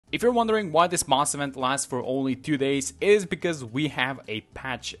If you're wondering why this boss event lasts for only 2 days, it is because we have a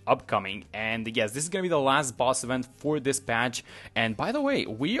patch upcoming. And yes, this is going to be the last boss event for this patch. And by the way,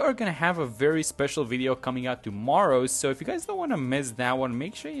 we are going to have a very special video coming out tomorrow. So if you guys don't want to miss that one,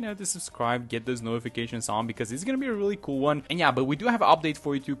 make sure to subscribe, get those notifications on, because it's going to be a really cool one. And yeah, but we do have an update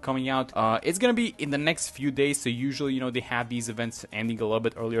for you too coming out. It's going to be in the next few days. So usually, they have these events ending a little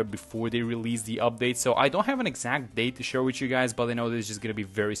bit earlier before they release the update. So I don't have an exact date to share with you guys, but I know this is just going to be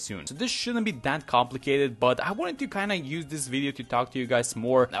very soon. So this shouldn't be that complicated, but I wanted to kind of use this video to talk to you guys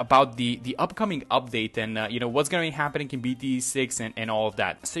more about the upcoming update and what's going to be happening in BT6 and all of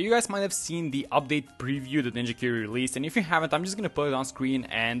that. So you guys might have seen the update preview that Ninja Kiwi released, and if you haven't, I'm just going to put it on screen,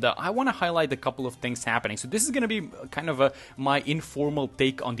 and I want to highlight a couple of things happening. So this is going to be kind of my informal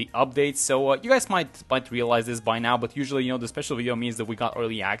take on the update. So you guys might realize this by now, but usually the special video means that we got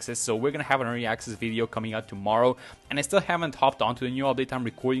early access. So we're going to have an early access video coming out tomorrow, and I still haven't hopped onto the new update. I'm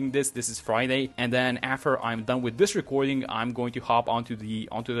recording this is Friday, and then after I'm done with this recording, I'm going to hop onto the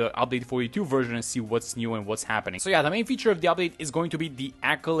update 42 version and see what's new and what's happening. So yeah, the main feature of the update is going to be the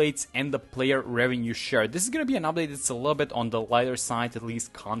accolades and the player revenue share. This is going to be an update that's a little bit on the lighter side, at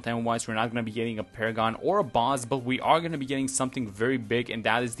least content wise. We're not going to be getting a paragon or a boss, but we are going to be getting something very big, and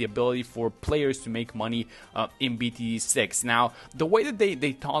that is the ability for players to make money in BT6. Now, the way that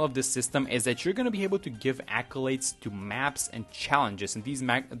they thought of this system is that you're going to be able to give accolades to maps and challenges, and these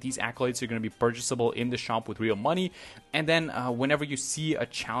accolades are going to be purchasable in the shop with real money. And then whenever you see a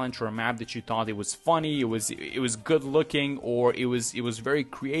challenge or a map that you thought it was funny, it was good looking, or it was very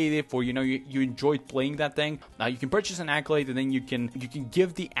creative, or you enjoyed playing that thing, you can purchase an accolade, and then you can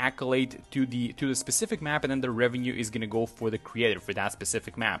give the accolade to the specific map, and then the revenue is going to go for the creator for that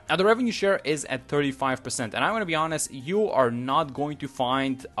specific map. Now the revenue share is at 35%, and I'm going to be honest, you are not going to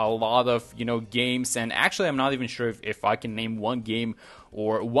find a lot of games, and actually I'm not even sure if I can name one game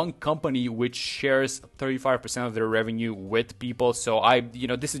or one company which shares 35% of their revenue with people. So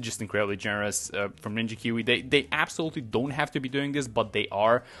this is just incredibly generous from Ninja Kiwi. They absolutely don't have to be doing this, but they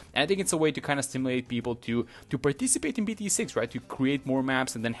are, and I think it's a way to kind of stimulate people to participate in BT6, right? To create more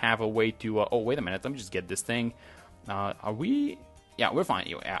maps and then have a way to oh wait a minute, let me just get this thing. Are we? Yeah, we're fine.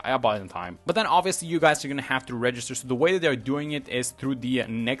 Yeah, I bought it in time. But then obviously you guys are going to have to register. So the way that they're doing it is through the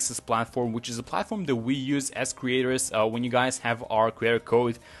Nexus platform, which is a platform that we use as creators. When you guys have our creator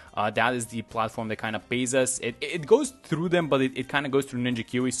code, that is the platform that kind of pays us. It goes through them, but it kind of goes through Ninja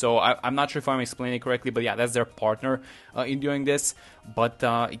Kiwi. So I'm not sure if I'm explaining it correctly, but yeah, that's their partner in doing this. But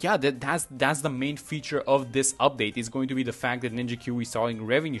yeah, that's the main feature of this update, is going to be the fact that Ninja Kiwi is starting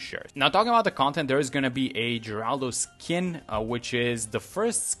revenue shares. Now talking about the content, there is going to be a Geraldo skin, which is the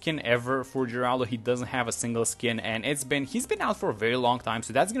first skin ever for Geraldo. He doesn't have a single skin, and he's been out for a very long time,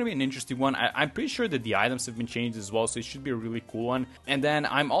 so that's going to be an interesting one. I'm pretty sure that the items have been changed as well, so it should be a really cool one. And then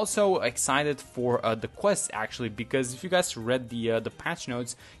I'm also excited for the quests, actually, because if you guys read the patch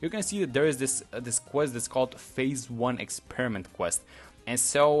notes, you're gonna see that there is this quest that's called Phase 1 Experiment Quest. And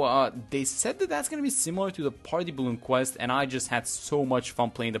so they said that that's going to be similar to the Party Balloon quest, and I just had so much fun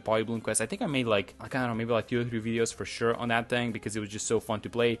playing the Party Balloon quest. I think I made like, I don't know, maybe like 2 or 3 videos for sure on that thing, because it was just so fun to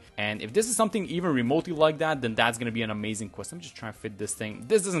play. And if this is something even remotely like that, then that's going to be an amazing quest. I'm just trying to fit this thing.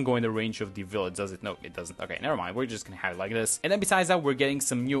 This doesn't go in the range of the village, does it? No, it doesn't. Okay, never mind. We're just going to have it like this. And then besides that, we're getting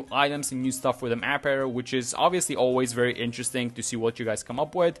some new items and new stuff for the map area, which is obviously always very interesting to see what you guys come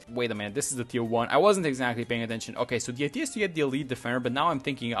up with. Wait a minute, this is the tier 1. I wasn't exactly paying attention. Okay, so the idea is to get the Elite Defender, but now I'm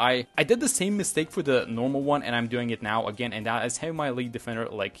thinking I did the same mistake for the normal one, and I'm doing it now again, and that is having my Elite Defender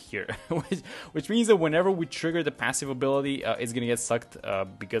like here, which means that whenever we trigger the passive ability, it's gonna get sucked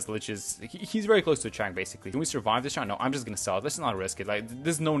because Lich is he's very close to a track basically. Can we survive this shot? No, I'm just gonna sell it. Let's not risk it. Like,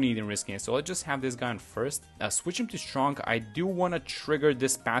 there's no need in risking it, so let's just have this guy on first. Switch him to strong. I do want to trigger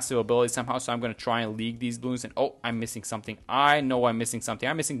this passive ability somehow, so I'm gonna try and league these balloons. And oh, I'm missing something. I know I'm missing something.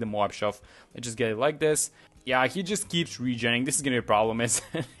 I'm missing the Moab shove. Let's just get it like this. Yeah, he just keeps regenerating. This is gonna be a problem, isn't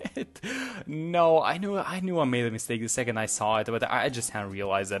it? No, I knew I made a mistake the second I saw it, but I just hadn't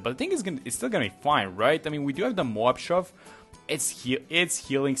realized that. But I think it's still gonna be fine, right? I mean, we do have the Moab shove. It's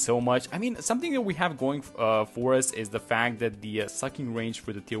healing so much. I mean, something that we have going for us is the fact that the sucking range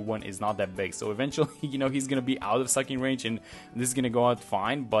for the tier 1 is not that big. So eventually, he's gonna be out of sucking range, and this is gonna go out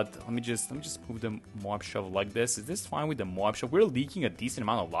fine. But let me just move the Moab shove like this. Is this fine with the Moab shove? We're leaking a decent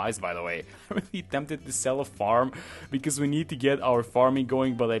amount of lives, by the way. I'm really tempted to sell a farm because we need to get our farming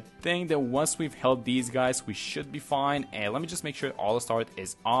going. But I think that once we've held these guys, we should be fine. And let me just make sure all the start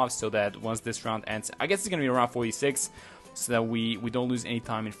is off, so that once this round ends, I guess it's gonna be around 46. So that we don't lose any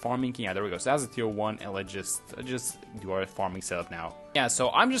time in farming. Yeah, there we go. So that's a tier 1, and let's just do our farming setup now. Yeah, so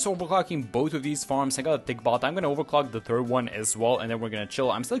I'm just overclocking both of these farms. I got a tick bot. I'm going to overclock the third one as well, and then we're going to chill.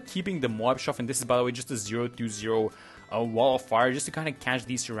 I'm still keeping the Moab Shelf, and this is, by the way, just a 0-2-0 wall of fire, just to kind of catch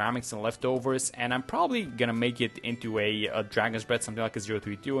these ceramics and leftovers. And I'm probably going to make it into a Dragon's Breath, something like a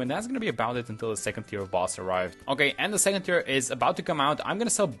 0-3-2, and that's going to be about it until the second tier of boss arrived. Okay, and the second tier is about to come out. I'm going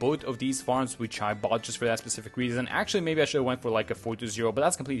to sell both of these farms, which I bought just for that specific reason. Actually, maybe I should have went for like a 4-0, but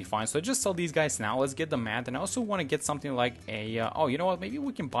that's completely fine. So just sell these guys now. Let's get the mat, and I also want to get something like a, oh, you know what, maybe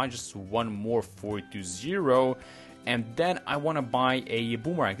we can buy just one more 4-0. And then I want to buy a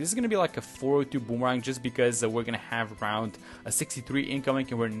boomerang. This is going to be like a 402 boomerang, just because we're going to have around a 63 incoming,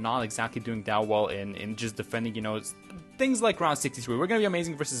 and we're not exactly doing that well in just defending, you know, things like round 63. We're going to be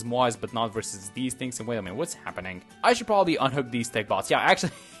amazing versus Moaz, but not versus these things. And wait a minute, what's happening? I should probably unhook these tech bots. Yeah,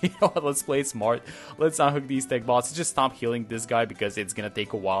 actually, you know what, let's play it smart. Let's unhook these tech bots. Just stop healing this guy, because it's going to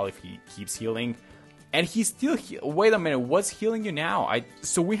take a while if he keeps healing. And he's still wait a minute, what's healing you now?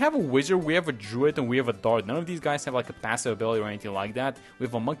 So we have a wizard, we have a druid, and we have a dart. None of these guys have like a passive ability or anything like that. We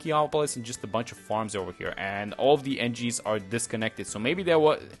have a Monkeyopolis and just a bunch of farms over here, and all of the NGs are disconnected. So maybe there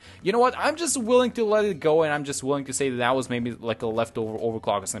was, you know what, I'm just willing to let it go, and I'm just willing to say that that was maybe like a leftover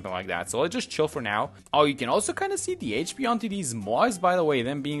overclock or something like that. So let's just chill for now. Oh, you can also kind of see the HP onto these Mods, by the way,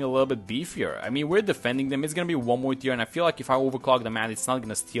 them being a little bit beefier. I mean, we're defending them. It's gonna be one more tier, and I feel like if I overclock the man, it's not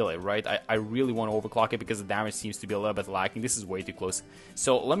gonna steal it, right? I really want to overclock it, because the damage seems to be a little bit lacking. This is way too close.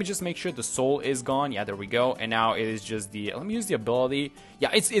 So let me just make sure the soul is gone. Yeah, there we go. And now it is just the, let me use the ability. Yeah,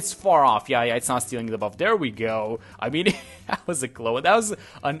 it's far off. Yeah, it's not stealing the buff. There we go. I mean, that was a close. That was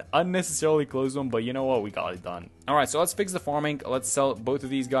an unnecessarily close one, but you know what? We got it done. All right, so let's fix the farming. Let's sell both of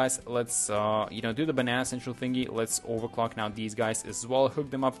these guys. Let's, you know, do the banana central thingy. Let's overclock now these guys as well.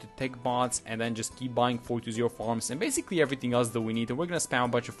 Hook them up to tech bots, and then just keep buying 420 farms and basically everything else that we need. And we're gonna spam a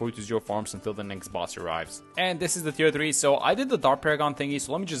bunch of 420 farms until the next boss arrives. And this is the tier 3. So I did the dart paragon thingy.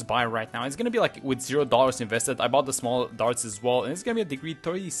 So let me just buy right now. It's gonna be like with $0 invested. I bought the small darts as well, and it's gonna be a degree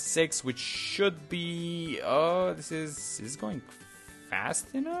 36, which should be this is going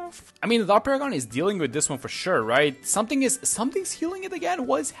fast enough. I mean, the dart paragon is dealing with this one for sure, right? Something's healing it again.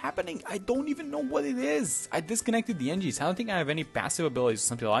 What is happening? I don't even know what it is. I disconnected the NGs. I don't think I have any passive abilities or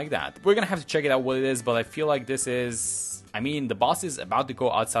something like that. We're gonna have to check it out what it is, but I feel like this is, I mean, the boss is about to go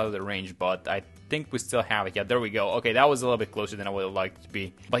outside of the range, but I think we still have it. Yeah, there we go. Okay, that was a little bit closer than I would have liked it to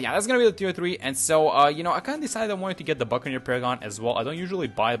be. But yeah, that's gonna be the tier 3. And so, you know, I kind of decided I wanted to get the Buccaneer Paragon as well. I don't usually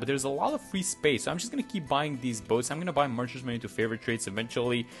buy it, but there's a lot of free space, so I'm just gonna keep buying these boats. I'm gonna buy Merchant's Money to favorite trades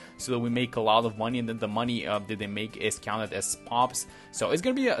eventually, so that we make a lot of money, and then the money that they make is counted as pops. So it's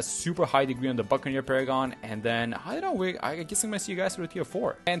gonna be a super high degree on the Buccaneer Paragon, and then I don't know. I guess I'm gonna see you guys for the tier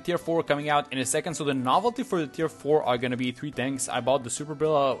 4. And tier 4 coming out in a second. So the novelty for the tier 4 are gonna be 3 tanks. I bought the Super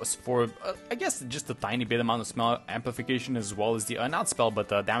Bill for I guess just a tiny bit amount of spell amplification, as well as the not spell, but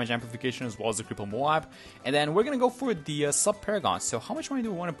damage amplification, as well as the cripple Moab. And then we're gonna go for the sub paragon. So how much money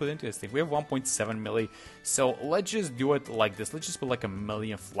do we want to put into this thing? We have 1.7 milli, so let's just do it like this. Let's just put like 1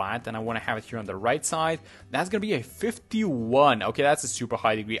 million flat, and I want to have it here on the right side. That's gonna be a 51. Okay, that's a super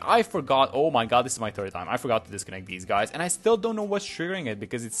high degree. I forgot. Oh my god, this is my third time. I forgot to disconnect these guys, and I still don't know what's triggering it,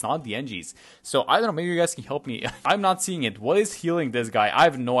 because it's not the NGs. So I don't know, maybe you guys can help me. I'm not seeing it. What is healing this guy? I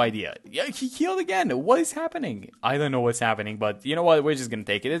have no idea. Yeah, he healed again. What is happening? I don't know what's happening, but you know what? We're just gonna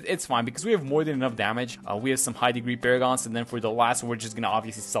take it. It's fine, because we have more than enough damage. We have some high degree paragons, and then for the last one, we're just gonna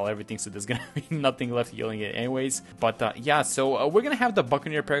obviously sell everything, so there's gonna be nothing left healing it anyways. But yeah, so we're gonna have the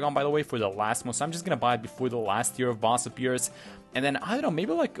Buccaneer Paragon, by the way, for the last one. So I'm just gonna buy it before the last tier of boss appears. And then, I don't know,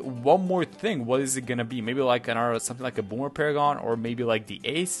 maybe like one more thing. What is it gonna be? Maybe like another, something like a Boomer Paragon, or maybe like the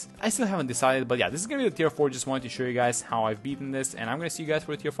Ace. I still haven't decided, but yeah, this is gonna be the tier 4. Just wanted to show you guys how I've beaten this, and I'm gonna see you guys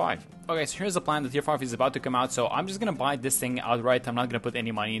for the tier 5. Okay, so here's the plan. The tier 5 is about to come out, so I'm just gonna buy this thing outright. I'm not gonna put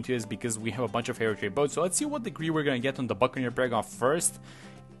any money into this, because we have a bunch of hero trade boats. So let's see what degree we're gonna get on the Buccaneer Paragon first.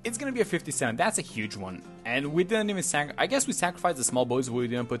 It's gonna be a 57. That's a huge one, and we didn't even I guess we sacrificed the small boats, but we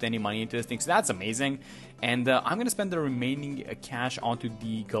didn't put any money into this thing, so that's amazing. And I'm gonna spend the remaining cash onto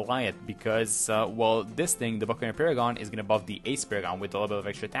the Goliath, because well, this thing, the Buccaneer Paragon, is gonna buff the Ace Paragon with a little bit of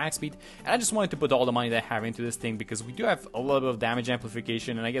extra attack speed, and I just wanted to put all the money that I have into this thing, because we do have a little bit of damage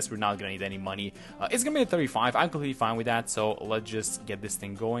amplification, and I guess we're not gonna need any money. It's gonna be a 35. I'm completely fine with that, so let's just get this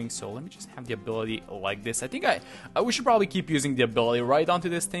thing going. So let me just have the ability like this. I think we should probably keep using the ability right onto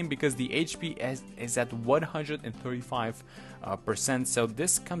this thing, because the HP is at 135%. So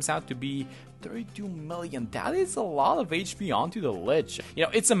this comes out to be 32 million. That is a lot of HP onto the Lich. You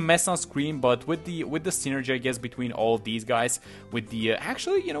know, it's a mess on screen, but with the synergy, I guess, between all of these guys, with the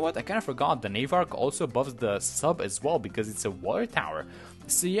actually, you know what? I kind of forgot the Navark also buffs the sub as well because it's a water tower.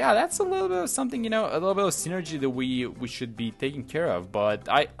 So yeah, that's a little bit of something, you know, a little bit of synergy that we should be taking care of. But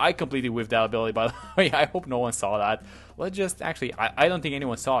I completely whiffed that ability, by the way. I hope no one saw that. Let's just actually, I don't think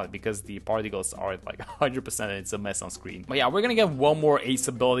anyone saw it because the particles are at like 100% and it's a mess on screen. But yeah, we're gonna get one more ace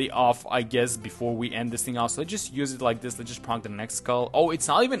ability off, I guess, before we end this thing off. So let's just use it like this. Let's just proc the next skull. Oh, it's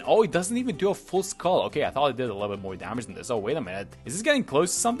not even, oh, it doesn't even do a full skull. Okay, I thought it did a little bit more damage than this. Oh, wait a minute. Is this getting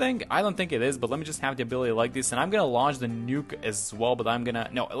close to something? I don't think it is, but let me just have the ability like this. And I'm gonna launch the nuke as well, but I'm gonna,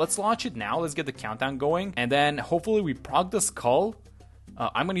 no, let's launch it now. Let's get the countdown going. And then hopefully we proc the skull.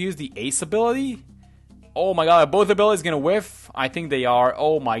 I'm gonna use the ace ability. Oh my god, both abilities gonna whiff? I think they are.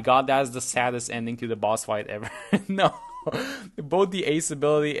 Oh my god, that's the saddest ending to the boss fight ever. No. Both the ace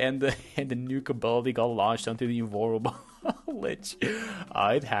ability and the nuke ability got launched onto the invulnerable Lich.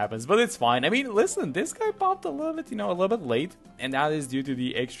 It happens, but it's fine. I mean, listen, this guy popped a little bit, you know, a little bit late, and that is due to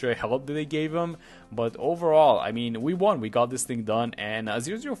the extra help that they gave him. But overall, I mean, we won. We got this thing done, and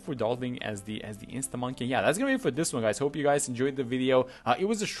 0-0 for Dolphin as the Insta Monkey. Yeah, that's gonna be it for this one, guys. Hope you guys enjoyed the video. It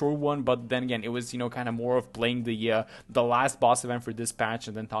was a short one, but then again, it was, you know, kind of more of playing the last boss event for this patch,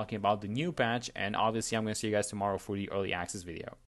 and then talking about the new patch. And obviously, I'm gonna see you guys tomorrow for the early access video.